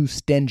musicians are too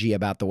stingy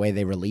about the way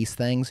they release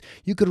things.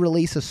 You could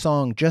release a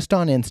song just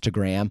on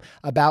Instagram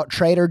about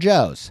Trader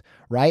Joe's,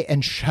 right?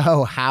 And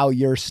show how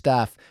your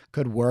stuff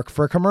could work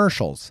for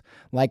commercials.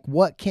 Like,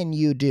 what can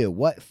you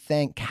do?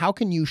 How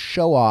can you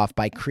show off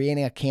by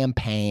creating a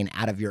campaign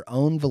out of your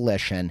own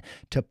volition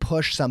to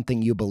push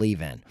something you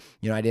believe in?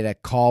 I did a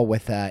call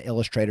with an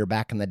illustrator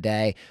back in the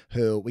day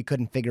who we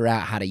couldn't figure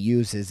out how to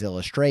use his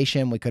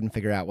illustration. We couldn't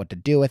figure out what to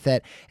do with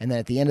it. And then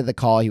at the end of the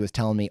call, he was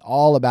telling me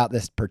all about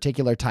this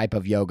particular type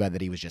of yoga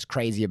that he was just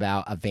crazy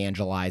about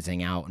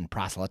evangelizing out and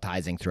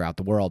proselytizing throughout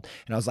the world.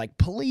 And I was like,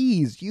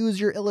 please use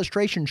your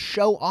illustration.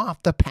 Show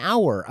off the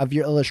power of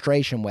your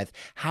illustration with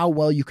how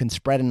well you can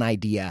spread an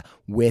idea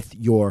with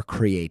your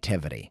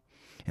creativity.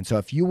 And so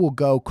if you will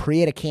go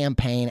create a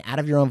campaign out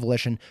of your own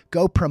volition,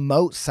 go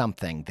promote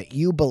something that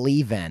you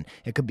believe in.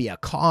 It could be a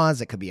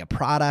cause, it could be a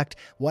product,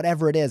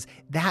 whatever it is.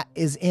 That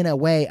is in a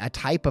way a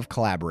type of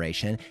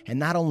collaboration. And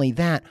not only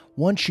that,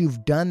 once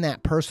you've done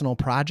that personal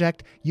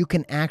project, you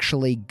can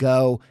actually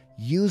go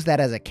use that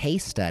as a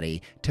case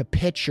study to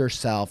pitch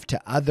yourself to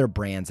other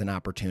brands and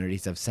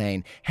opportunities of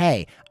saying,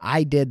 hey,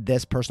 I did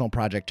this personal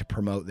project to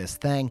promote this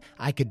thing.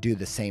 I could do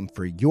the same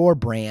for your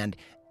brand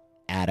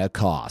at a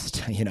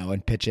cost,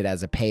 and pitch it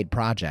as a paid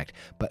project.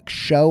 But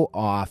show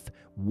off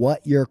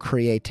what your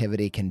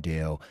creativity can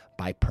do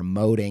by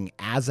promoting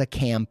as a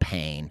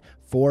campaign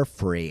for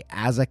free,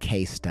 as a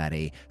case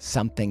study,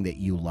 something that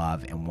you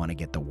love and want to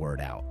get the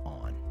word out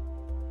on.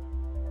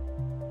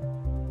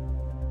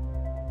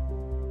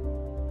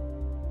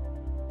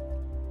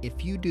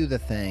 If you do the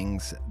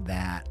things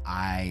that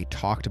I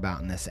talked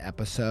about in this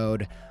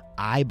episode,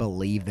 I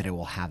believe that it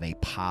will have a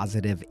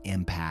positive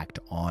impact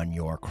on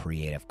your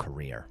creative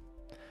career.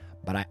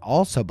 But I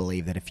also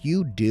believe that if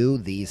you do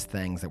these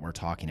things that we're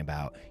talking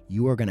about,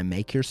 you are going to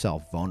make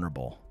yourself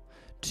vulnerable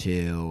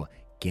to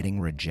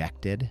getting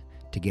rejected,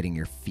 to getting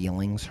your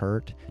feelings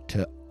hurt,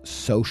 to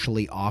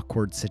socially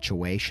awkward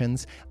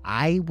situations.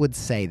 I would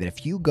say that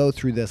if you go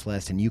through this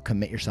list and you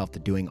commit yourself to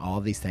doing all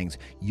of these things,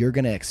 you're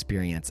going to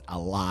experience a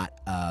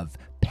lot of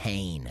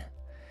pain.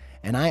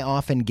 And I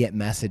often get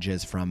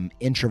messages from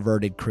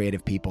introverted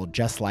creative people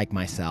just like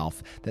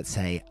myself that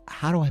say,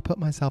 how do I put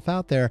myself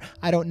out there?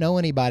 I don't know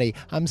anybody.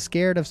 I'm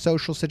scared of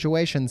social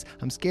situations.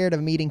 I'm scared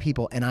of meeting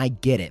people. And I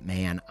get it,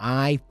 man.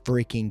 I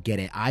freaking get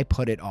it. I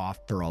put it off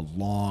for a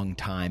long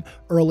time.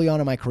 Early on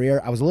in my career,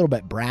 I was a little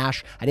bit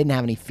brash. I didn't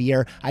have any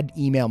fear. I'd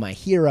email my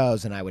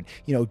heroes and I would,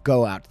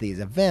 go out to these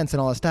events and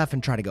all this stuff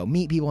and try to go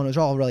meet people. And it was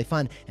all really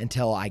fun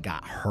until I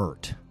got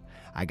hurt.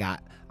 I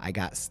got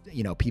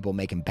people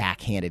making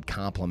backhanded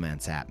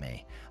compliments at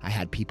me. I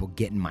had people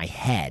get in my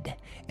head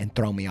and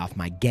throw me off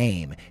my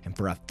game. And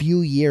for a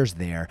few years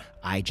there,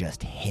 I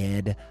just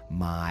hid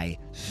my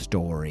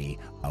story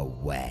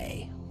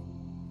away.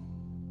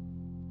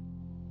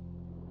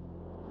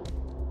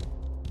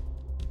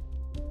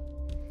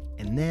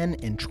 And then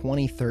in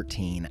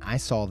 2013, I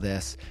saw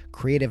this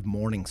Creative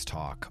Mornings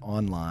talk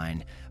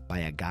online by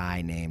a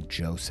guy named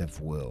Joseph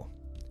Wu.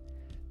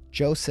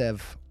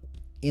 Joseph,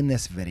 in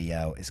this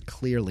video, is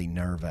clearly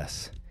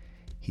nervous.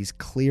 He's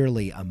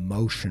clearly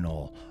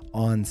emotional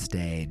on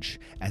stage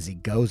as he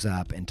goes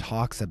up and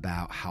talks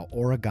about how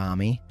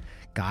origami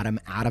got him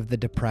out of the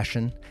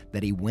depression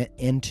that he went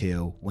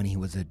into when he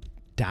was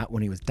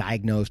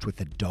diagnosed with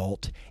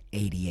adult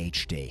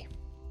ADHD.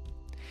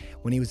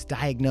 When he was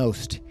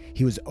diagnosed,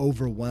 he was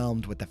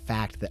overwhelmed with the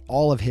fact that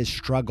all of his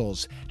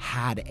struggles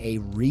had a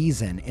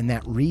reason, and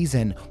that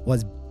reason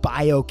was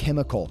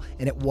biochemical,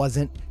 and it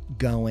wasn't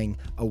going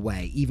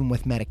away. Even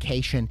with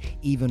medication,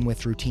 even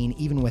with routine,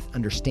 even with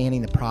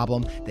understanding the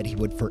problem, that he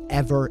would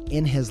forever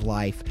in his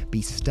life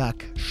be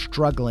stuck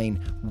struggling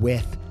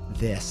with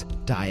this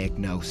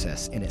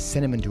diagnosis, and it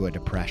sent him into a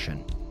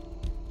depression.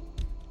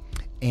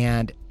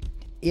 And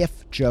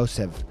if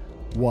Joseph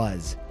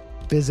was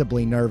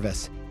visibly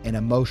nervous and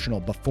emotional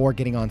before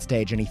getting on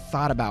stage, and he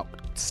thought about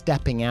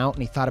stepping out,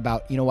 and he thought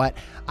about, you know what,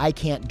 I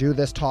can't do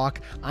this talk.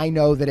 I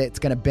know that it's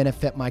going to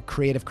benefit my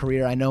creative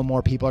career. I know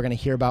more people are going to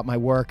hear about my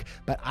work,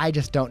 but I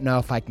just don't know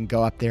if I can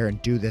go up there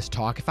and do this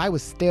talk. If I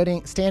was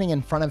standing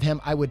in front of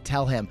him, I would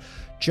tell him,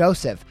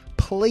 Joseph,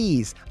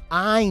 please,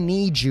 I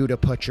need you to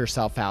put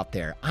yourself out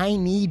there. I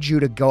need you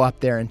to go up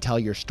there and tell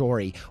your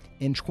story.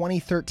 In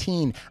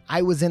 2013,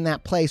 I was in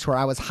that place where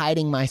I was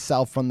hiding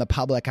myself from the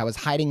public. I was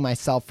hiding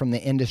myself from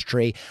the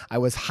industry. I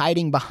was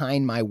hiding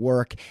behind my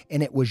work,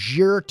 and it was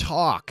your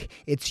talk.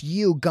 It's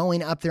you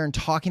going up there and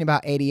talking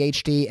about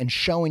ADHD and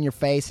showing your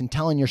face and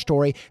telling your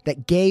story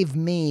that gave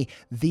me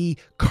the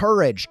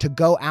courage to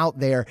go out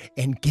there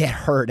and get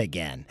hurt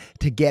again,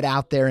 to get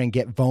out there and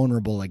get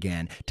vulnerable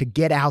again, to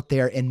get out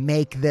there and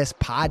make this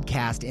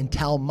podcast and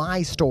tell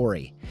my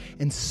story.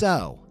 And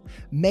so,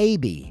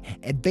 maybe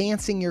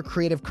advancing your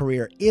creative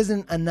career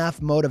isn't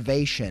enough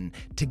motivation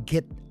to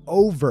get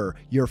over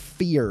your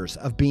fears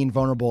of being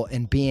vulnerable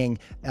and being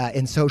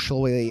in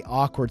socially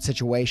awkward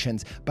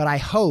situations. But I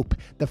hope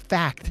the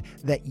fact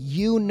that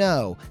you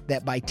know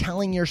that by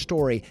telling your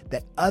story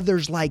that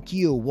others like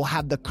you will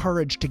have the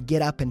courage to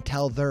get up and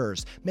tell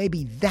theirs,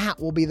 maybe that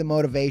will be the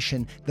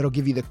motivation that'll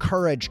give you the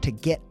courage to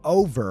get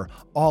over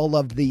all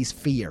of these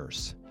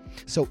fears.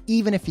 So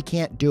even if you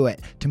can't do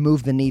it to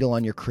move the needle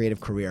on your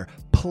creative career,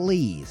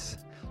 please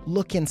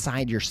look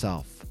inside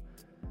yourself.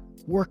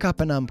 Work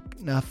up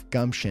enough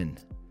gumption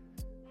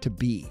to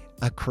be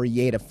a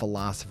creative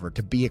philosopher,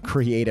 to be a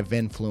creative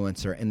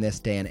influencer in this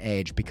day and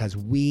age, because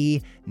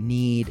we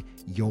need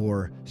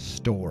your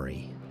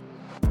story.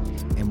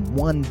 And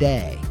one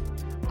day,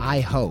 I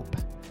hope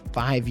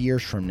 5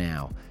 years from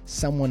now,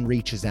 someone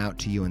reaches out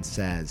to you and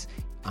says,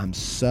 I'm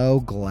so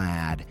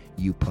glad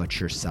you put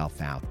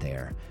yourself out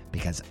there,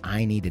 because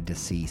I needed to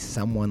see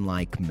someone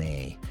like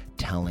me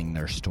telling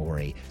their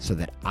story so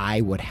that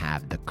I would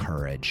have the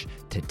courage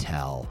to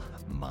tell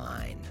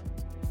mine.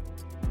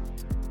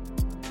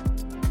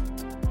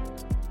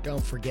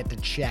 Don't forget to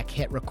check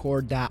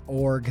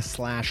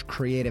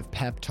hitrecord.org/creative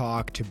pep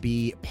talk to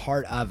be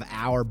part of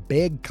our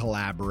big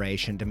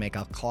collaboration to make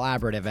a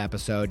collaborative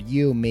episode.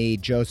 You, me,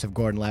 Joseph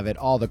Gordon-Levitt,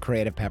 all the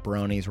creative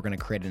pepperonis. We're going to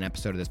create an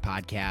episode of this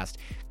podcast.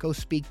 Go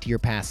speak to your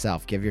past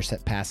self. Give your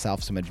past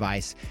self some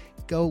advice.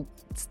 Go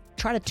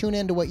try to tune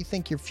into what you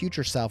think your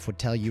future self would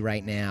tell you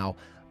right now.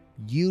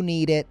 You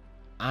need it.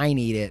 I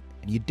need it.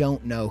 And you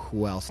don't know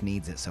who else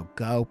needs it. So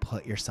go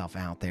put yourself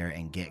out there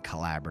and get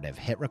collaborative.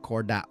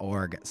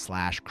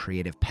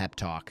 hitrecord.org/creative pep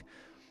talk.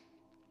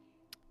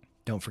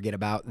 Don't forget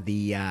about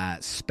the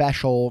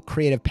special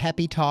Creative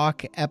Peppy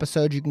Talk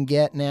episode you can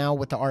get now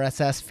with the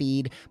RSS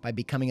feed by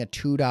becoming a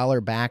 $2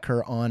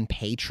 backer on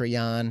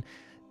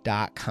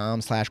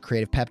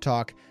patreon.com/creative pep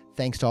talk.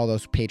 Thanks to all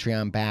those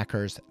Patreon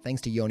backers.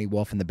 Thanks to Yoni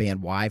Wolf and the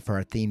band Y for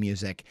our theme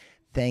music.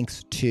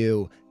 Thanks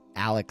to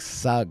Alex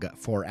Sugg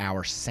for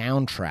our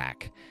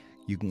soundtrack.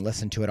 You can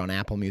listen to it on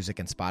Apple Music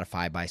and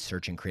Spotify by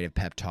searching Creative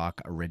Pep Talk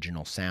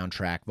Original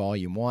Soundtrack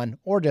Volume 1,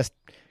 or just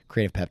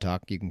Creative Pep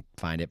Talk. You can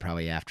find it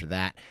probably after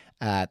that.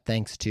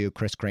 Thanks to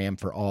Chris Graham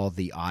for all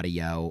the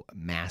audio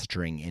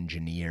mastering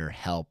engineer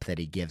help that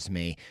he gives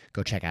me.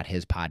 Go check out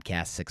his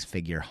podcast, Six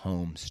Figure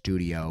Home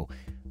Studio.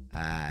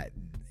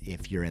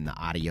 If you're in the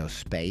audio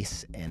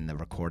space and the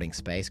recording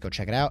space, go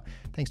check it out.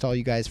 Thanks to all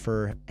you guys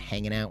for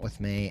hanging out with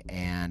me,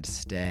 and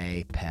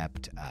stay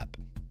pepped up.